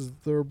 This is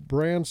their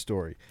brand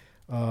story.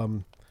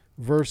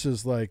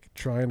 versus like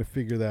trying to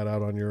figure that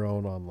out on your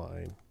own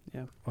online.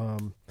 Yeah.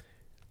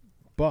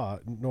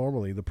 But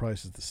normally the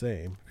price is the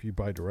same if you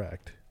buy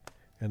direct,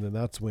 and then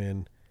that's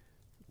when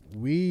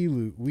we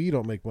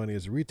don't make money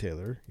as a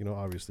retailer,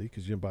 obviously,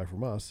 because you didn't buy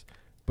from us.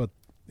 But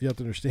you have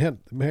to understand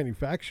the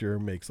manufacturer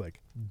makes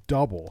like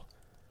double,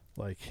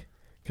 like,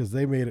 because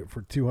they made it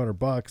for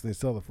 $200 and they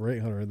sell it for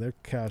 $800 and they're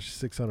cash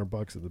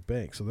 $600 at the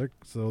bank. So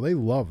they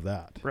love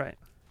that. Right.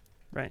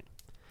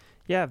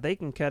 Yeah, if they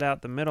can cut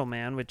out the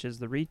middleman, which is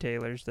the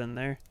retailers, then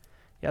they're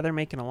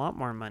making a lot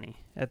more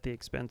money at the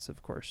expense,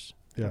 of course.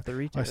 Yeah, of the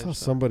retailers. I saw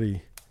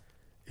somebody.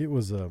 It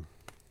was I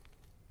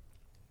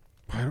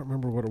don't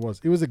remember what it was.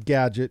 It was a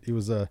gadget. Maybe it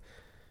was a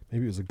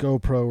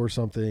GoPro or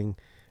something,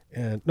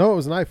 and no, it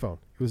was an iPhone.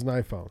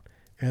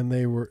 And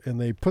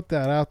they put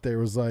that out there.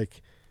 It was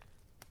like,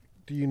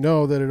 do you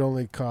know that it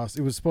only cost?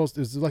 It was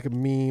like a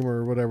meme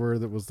or whatever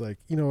that was like,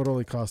 it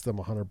only cost them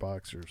 $100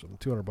 or something,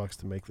 $200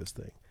 to make this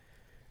thing.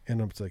 And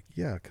I'm like,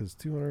 yeah, because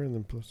 200 and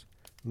then plus,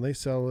 and they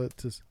sell it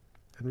to,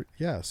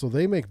 so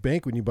they make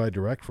bank when you buy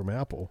direct from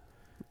Apple.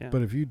 Yeah.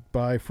 But if you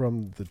buy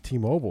from the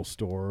T-Mobile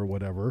store or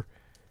whatever,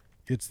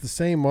 it's the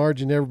same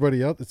margin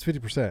everybody else. It's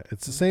 50%.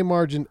 It's the same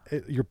margin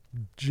your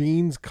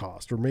jeans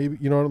cost, or maybe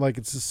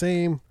it's the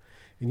same.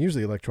 And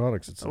usually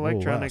electronics, it's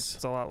electronics. A little less.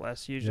 It's a lot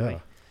less usually. Yeah.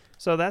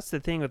 So that's the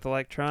thing with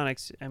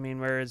electronics. I mean,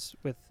 whereas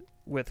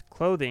with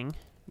clothing,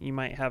 you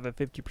might have a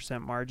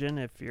 50% margin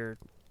if you're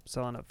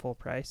selling at full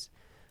price.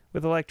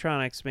 With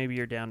electronics, maybe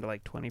you're down to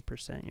like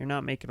 20%. You're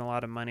not making a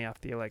lot of money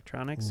off the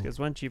electronics because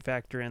once you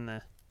factor in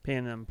the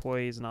paying the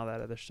employees and all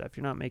that other stuff,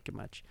 you're not making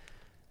much.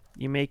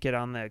 You make it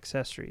on the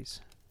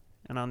accessories.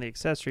 And on the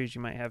accessories, you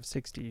might have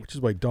 60%, which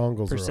is why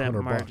dongles are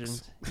 $100.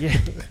 margins. Yeah.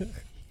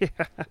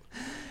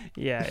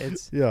 Yeah.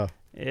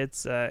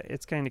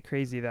 It's kind of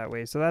crazy that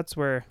way. So that's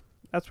where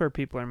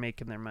people are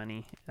making their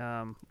money.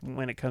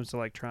 When it comes to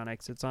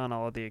electronics, it's on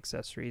all of the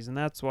accessories. And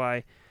that's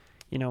why,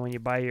 when you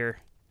buy your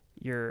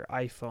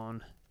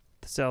iPhone,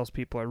 the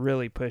salespeople are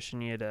really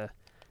pushing you to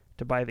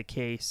buy the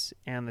case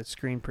and the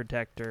screen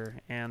protector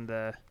and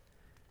the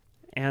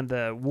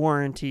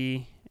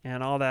warranty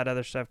and all that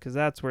other stuff, because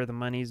that's where the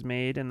money's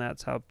made, and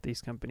that's how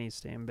these companies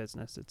stay in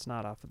business. It's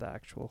not off of the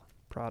actual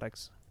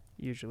products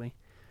usually.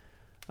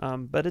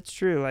 But it's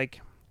true,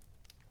 like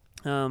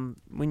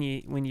when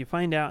you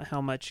find out how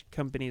much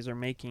companies are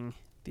making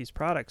these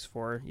products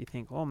for, you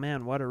think, oh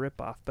man, what a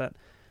ripoff. But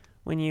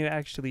when you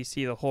actually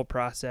see the whole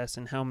process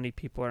and how many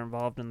people are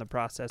involved in the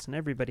process, and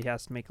everybody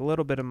has to make a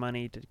little bit of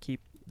money to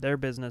keep their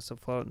business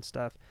afloat and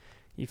stuff,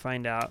 you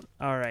find out,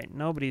 all right,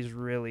 nobody's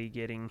really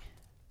getting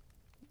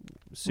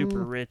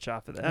super rich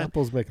off of that.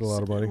 Apple's making a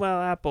lot of money.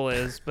 Well, Apple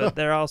is, but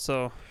they're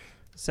also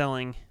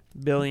selling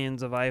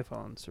billions of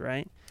iPhones,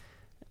 right?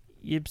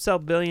 You sell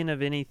billion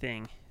of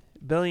anything.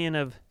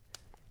 You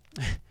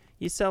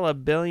sell a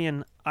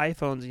billion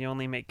iPhones and you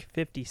only make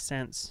 50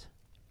 cents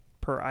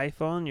per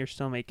iPhone, you're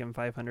still making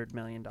 $500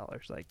 million.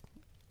 Like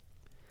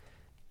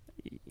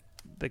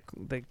the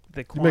quantity.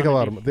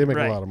 They make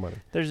a lot of money.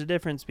 There's a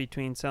difference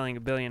between selling a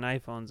billion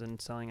iPhones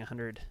and selling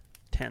 100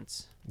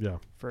 tenths. Yeah.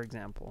 For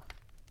example,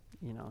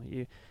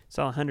 you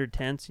sell 100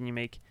 tenths and you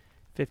make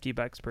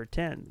 $50 per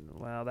tent.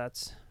 Well,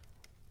 that's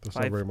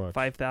not very much.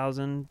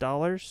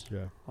 $5,000. Yeah.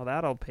 Well,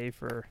 that'll pay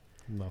for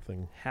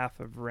nothing.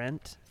 Half of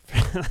rent.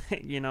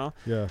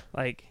 Yeah.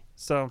 Like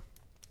so.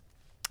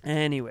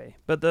 Anyway,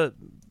 but the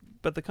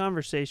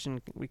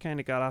conversation, we kind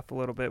of got off a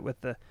little bit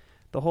with the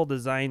whole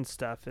design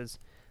stuff is,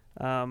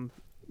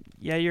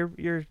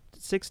 you're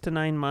 6 to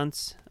 9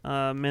 months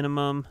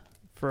minimum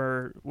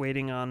for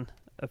waiting on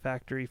a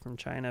factory from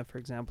China, for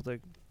example, to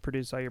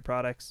produce all your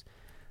products.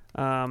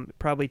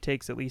 Probably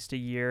takes at least a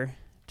year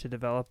to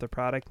develop the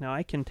product. Now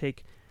I can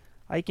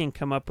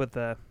come up with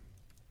a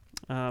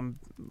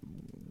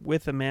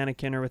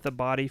mannequin or with a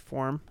body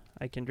form.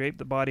 I can drape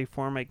the body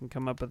form. I can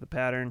come up with a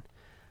pattern.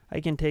 I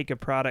can take a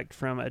product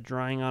from a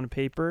drawing on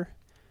paper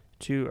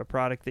to a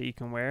product that you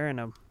can wear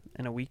in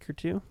a week or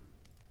two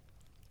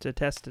to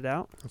test it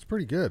out. That's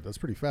pretty good. That's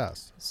pretty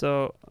fast.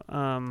 So,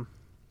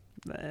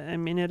 I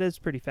mean, it is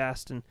pretty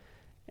fast, and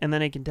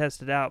then I can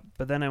test it out,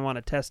 but then I want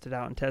to test it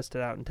out and test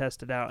it out and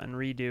test it out and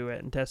redo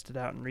it and test it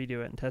out and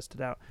redo it and test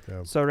it out.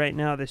 Yeah. So right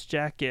now, this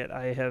jacket,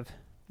 I have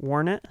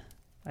worn it.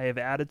 I have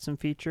added some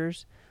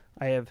features.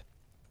 I have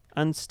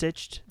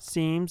unstitched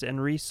seams and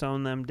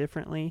resewn them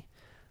differently.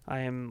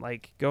 I am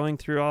like going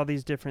through all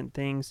these different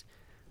things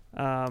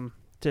to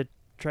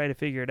try to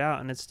figure it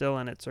out, and it's still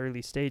in its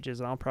early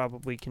stages. I'll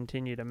probably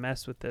continue to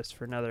mess with this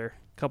for another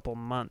couple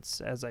months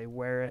as I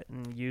wear it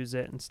and use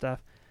it and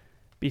stuff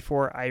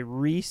before I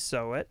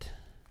resew it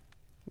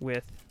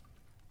with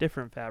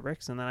different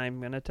fabrics, and then I'm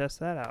going to test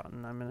that out,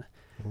 and I'm going to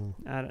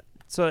add it.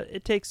 So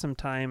it takes some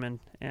time,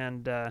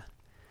 and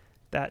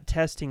that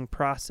testing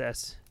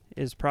process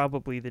is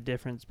probably the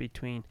difference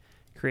between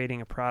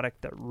creating a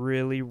product that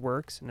really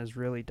works and is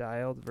really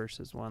dialed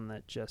versus one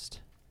that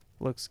just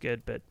looks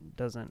good but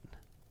doesn't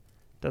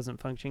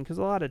function. Because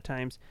a lot of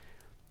times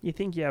you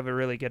think you have a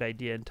really good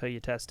idea until you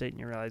test it and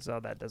you realize,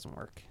 oh, that doesn't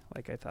work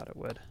like I thought it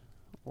would,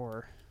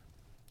 or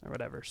or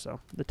whatever. So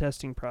the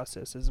testing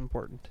process is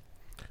important.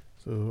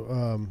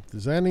 So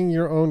designing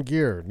your own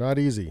gear, not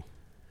easy.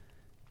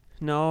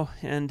 No,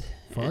 and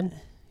Fun?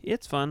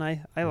 It's fun.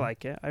 I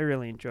like it. I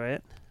really enjoy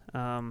it.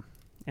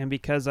 And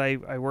because I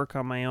work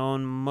on my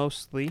own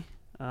mostly,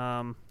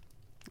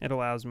 it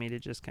allows me to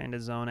just kind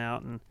of zone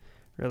out and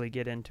really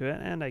get into it.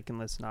 And I can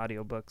listen to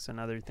audiobooks and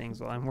other things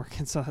while I'm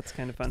working, so that's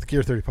kind of fun. The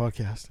Gear 30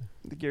 podcast.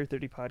 The Gear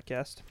 30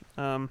 podcast.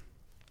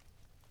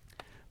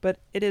 But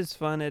it is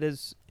fun. It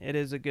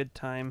is a good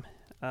time.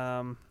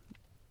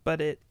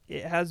 But it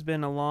has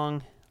been a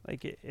long,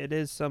 it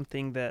is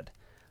something that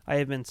I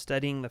have been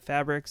studying the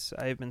fabrics.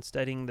 I have been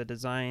studying the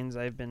designs.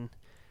 I've been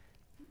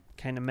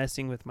kind of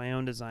messing with my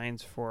own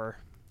designs for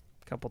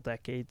a couple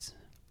decades,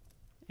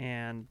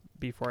 and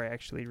before I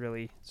actually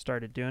really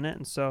started doing it.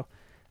 And so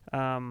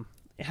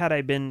had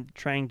I been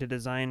trying to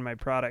design my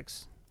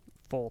products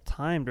full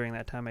time during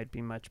that time, I'd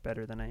be much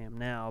better than I am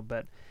now.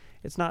 But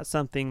it's not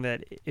something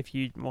that if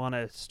you want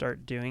to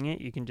start doing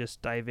it, you can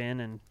just dive in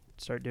and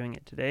start doing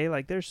it today.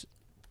 Like there's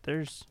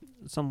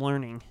some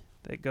learning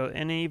that go,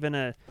 and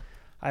even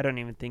I don't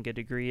even think a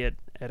degree at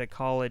a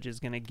college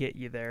is going to get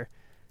you there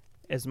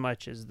as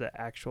much as the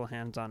actual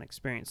hands-on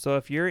experience. So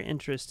if you're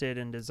interested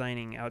in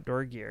designing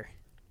outdoor gear,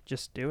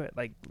 just do it.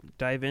 Like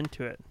dive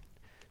into it.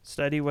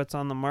 Study what's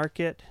on the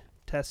market,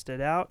 test it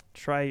out,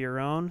 try your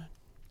own,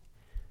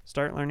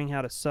 start learning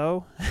how to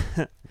sew.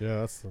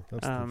 Yeah, that's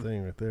the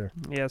thing right there.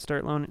 Yeah,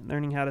 start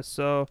learning how to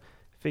sew,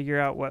 figure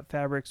out what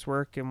fabrics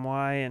work and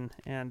why,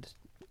 and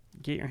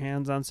get your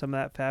hands on some of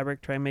that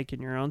fabric. Try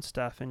making your own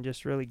stuff and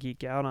just really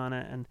geek out on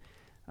it, and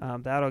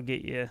that'll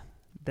get you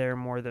there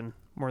more than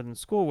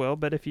school will.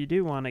 But if you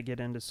do want to get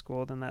into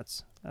school, then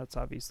that's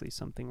obviously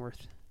something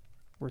worth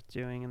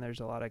doing. And there's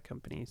a lot of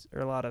companies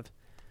or a lot of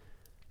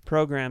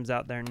programs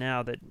out there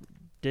now that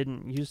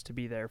didn't used to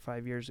be there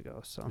 5 years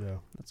ago. So yeah,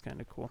 that's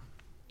kind of cool.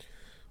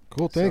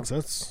 Cool, thanks.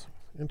 That's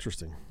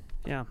interesting.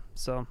 Yeah.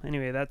 So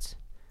anyway, that's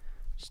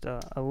just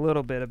a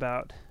little bit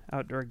about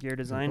outdoor gear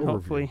design.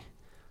 Hopefully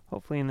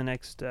in the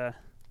next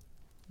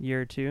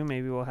year or two,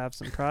 maybe we'll have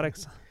some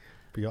products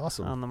be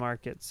awesome on the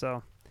market.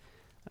 So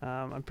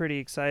I'm pretty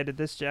excited.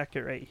 This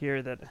jacket right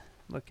here that I'm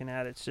looking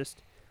at, it's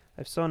just,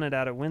 I've sewn it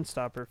out of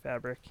Windstopper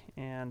fabric,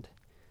 and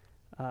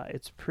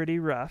it's pretty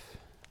rough.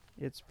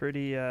 It's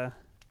pretty,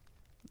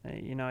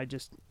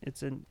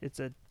 it's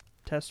a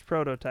test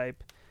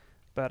prototype,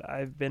 but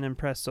I've been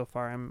impressed so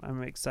far.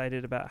 I'm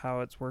excited about how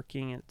it's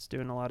working. It's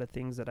doing a lot of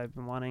things that I've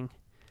been wanting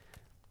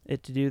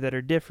it to do that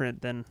are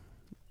different than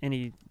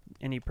any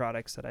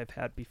products that I've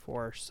had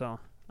before. So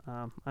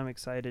I'm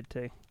excited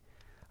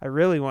I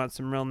really want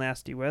some real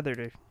nasty weather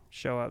to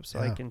show up so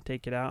I can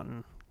take it out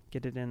and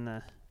get it in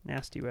the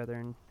nasty weather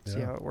and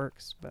see how it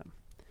works. But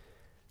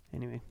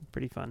anyway,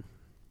 pretty fun.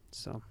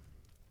 So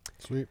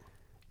sweet.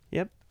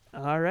 Yep.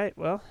 All right.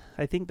 Well,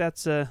 I think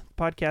that's a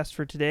podcast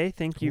for today.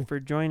 Thank you for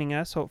joining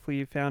us. Hopefully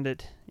you found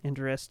it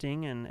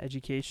interesting and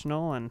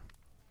educational. And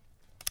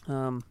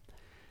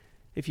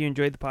if you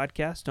enjoyed the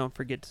podcast, don't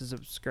forget to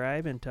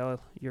subscribe and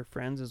tell your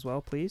friends as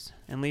well, please.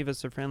 And leave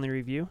us a friendly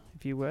review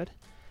if you would.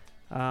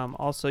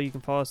 Also, you can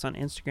follow us on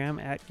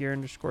Instagram at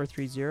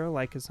gear_30,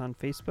 like us on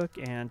Facebook,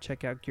 and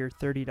check out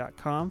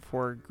gear30.com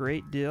for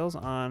great deals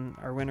on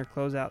our winter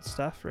closeout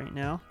stuff right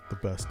now. The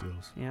best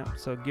deals. Yeah,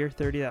 so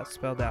Gear30, that's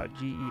spelled out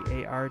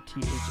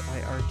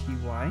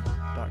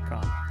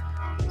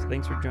GEARTHIRTY.com. So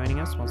thanks for joining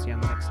us. We'll see you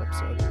on the next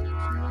episode.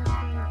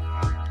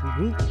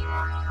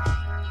 Mm-hmm.